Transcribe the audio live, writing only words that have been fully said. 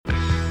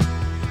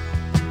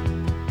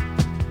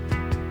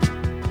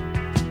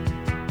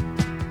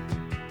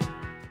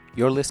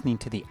You're listening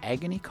to the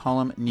Agony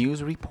Column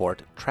News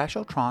Report,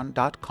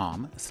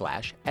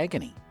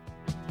 trashotron.com/agony.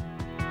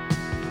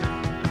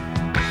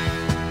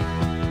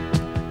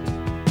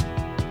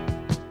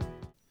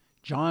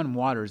 John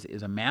Waters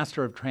is a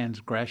master of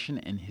transgression,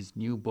 and his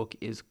new book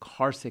is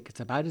Carsick. It's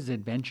about his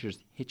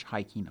adventures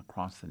hitchhiking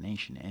across the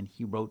nation, and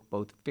he wrote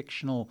both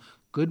fictional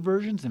good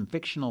versions and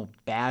fictional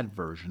bad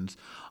versions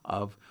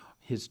of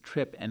his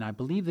trip, and I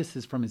believe this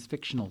is from his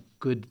fictional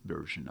good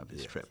version of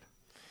his trip.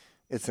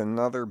 It's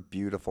another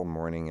beautiful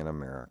morning in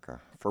America.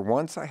 For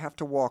once, I have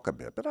to walk a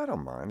bit, but I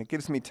don't mind. It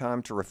gives me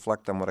time to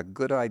reflect on what a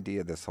good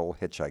idea this whole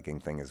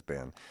hitchhiking thing has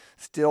been.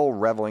 Still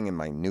reveling in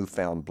my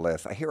newfound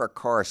bliss, I hear a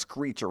car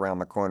screech around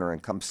the corner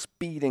and come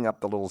speeding up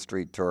the little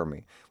street toward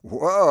me.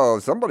 Whoa,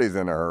 somebody's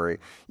in a hurry.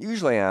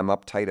 Usually I'm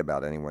uptight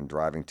about anyone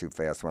driving too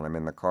fast when I'm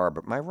in the car,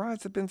 but my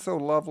rides have been so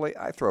lovely,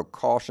 I throw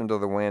caution to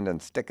the wind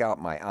and stick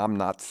out my "I'm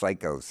not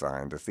psycho"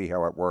 sign to see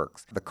how it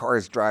works. The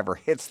car's driver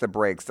hits the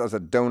brakes, does a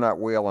donut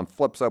wheel, and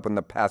flips open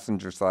the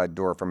passenger side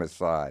door from his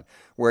side.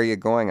 "Where are you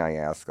going?" I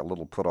ask, a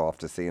little put off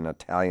to see an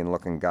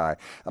Italian-looking guy,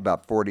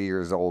 about 40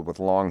 years old, with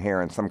long hair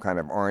and some kind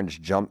of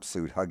orange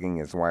jumpsuit hugging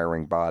his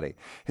wiry body.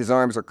 His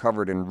arms are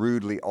covered in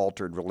rudely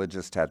altered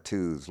religious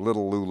tattoos.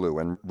 Little Lulu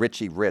and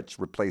Richie Rich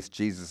replaced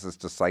Jesus'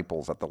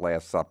 disciples at the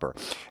Last Supper,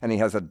 and he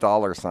has a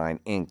dollar sign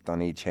inked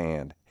on each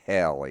hand.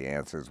 "Hell," he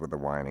answers with a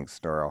whining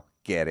snarl.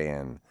 "Get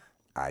in."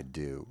 I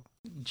do.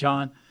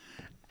 John,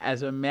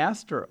 as a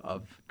master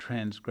of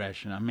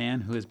transgression, a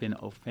man who has been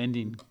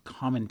offending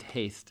common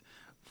taste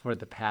for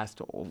the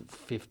past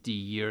 50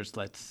 years,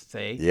 let's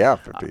say. Yeah,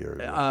 50 years.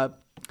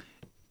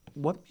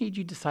 What made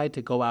you decide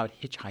to go out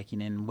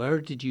hitchhiking, and where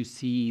did you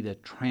see the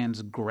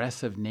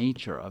transgressive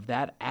nature of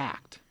that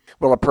act?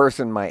 Well, a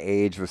person my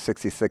age was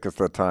 66 at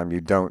the time.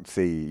 You don't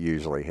see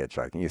usually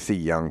hitchhiking. You see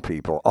young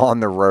people on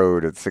the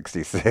road at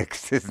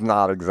 66. It's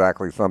not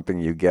exactly something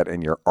you get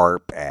in your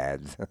ARP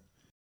ads.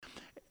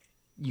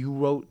 You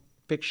wrote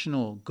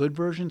fictional good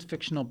versions,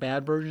 fictional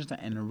bad versions,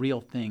 and a real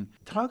thing.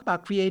 Talk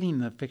about creating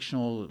the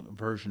fictional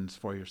versions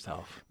for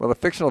yourself. Well, the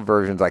fictional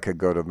versions, I could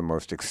go to the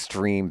most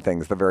extreme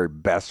things, the very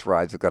best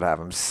rides. I could have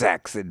them: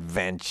 sex,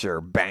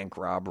 adventure, bank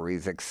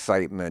robberies,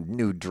 excitement,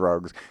 new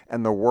drugs,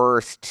 and the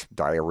worst,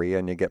 diarrhea,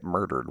 and you get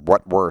murdered.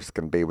 What worse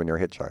can be when you're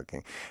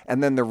hitchhiking?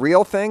 And then the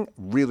real thing,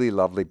 really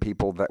lovely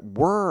people that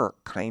were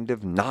kind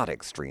of not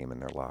extreme in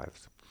their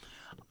lives.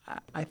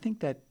 I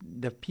think that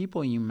the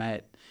people you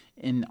met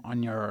in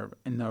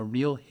the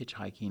real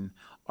hitchhiking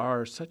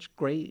are such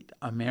great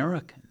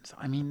Americans.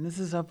 I mean, this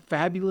is a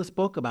fabulous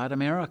book about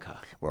America.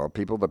 Well,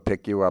 people that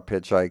pick you up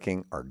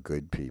hitchhiking are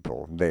good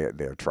people.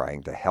 They're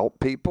trying to help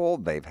people.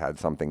 They've had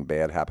something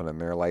bad happen in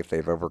their life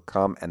they've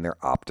overcome, and they're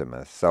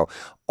optimists. So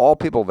all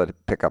people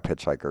that pick up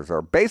hitchhikers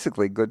are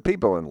basically good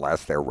people,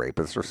 unless they're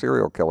rapists or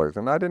serial killers,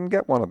 and I didn't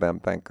get one of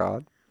them, thank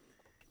God.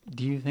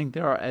 Do you think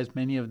there are as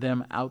many of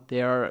them out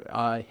there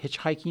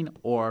hitchhiking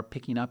or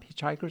picking up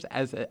hitchhikers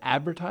as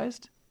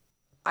advertised?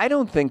 I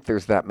don't think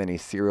there's that many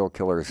serial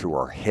killers who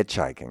are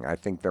hitchhiking. I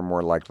think they're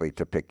more likely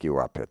to pick you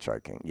up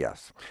hitchhiking,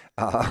 yes.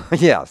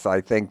 Yes,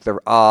 I think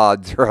the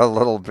odds are a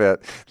little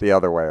bit the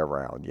other way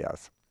around,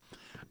 yes.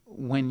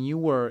 When you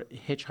were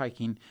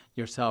hitchhiking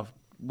yourself,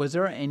 was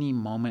there any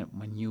moment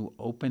when you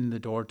opened the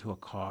door to a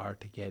car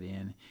to get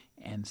in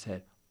and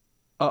said,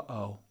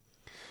 uh-oh?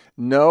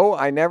 No,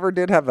 I never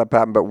did have that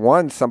happen, but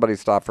once somebody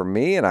stopped for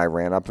me and I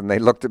ran up and they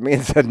looked at me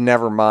and said,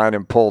 "Never mind,"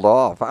 and pulled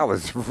off. I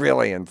was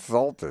really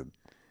insulted.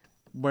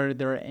 Were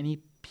there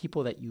any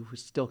people that you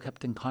still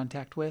kept in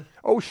contact with?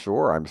 Oh,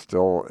 sure. I'm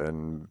still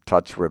in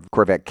touch with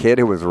Corvette Kid,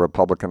 who was a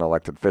Republican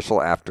elected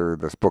official after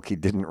this book. He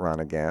didn't run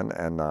again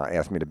and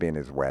asked me to be in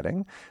his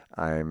wedding.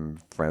 I'm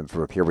friends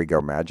with Here We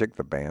Go Magic,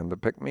 the band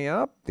that picked me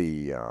up.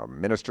 The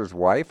minister's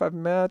wife I've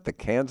met. The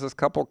Kansas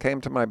couple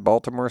came to my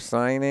Baltimore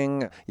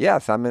signing.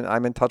 Yes, I'm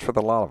in touch with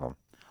a lot of them.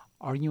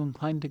 Are you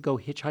inclined to go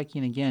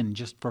hitchhiking again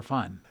just for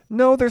fun?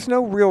 No, there's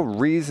no real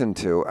reason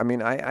to. I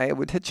mean, I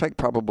would hitchhike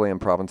probably in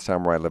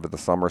Provincetown where I live in the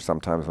summer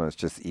sometimes when it's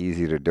just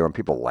easy to do and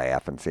people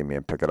laugh and see me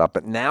and pick it up.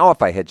 But now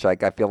if I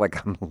hitchhike, I feel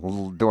like I'm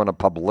doing a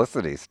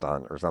publicity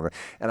stunt or something.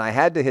 And I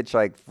had to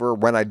hitchhike for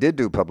when I did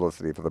do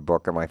publicity for the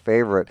book. And my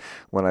favorite,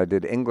 when I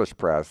did English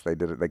press, they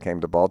came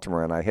to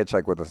Baltimore and I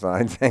hitchhiked with a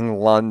sign saying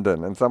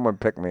London and someone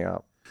picked me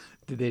up.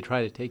 Did they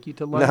try to take you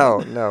to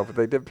London? No, but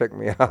they did pick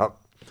me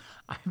up.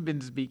 I've been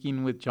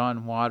speaking with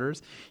John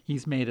Waters.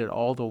 He's made it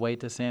all the way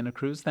to Santa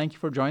Cruz. Thank you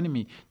for joining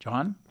me,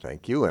 John.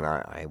 Thank you. And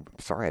I'm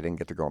sorry I didn't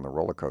get to go on the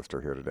roller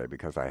coaster here today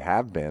because I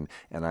have been.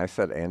 And I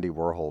sent Andy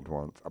Warhol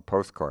once a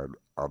postcard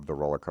of the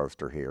roller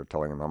coaster here,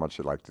 telling him how much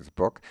he liked his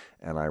book.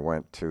 And I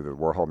went to the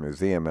Warhol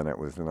Museum, and it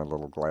was in a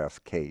little glass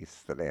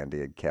case that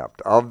Andy had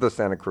kept of the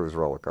Santa Cruz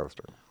roller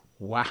coaster.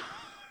 Wow.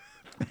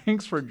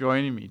 Thanks for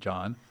joining me,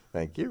 John.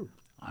 Thank you.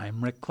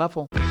 I'm Rick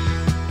Kleffel.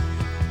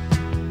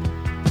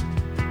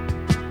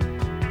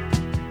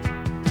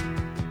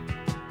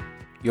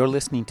 You're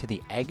listening to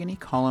the Agony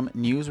Column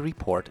News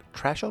Report,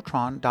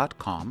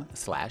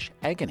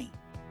 trashotron.com/agony.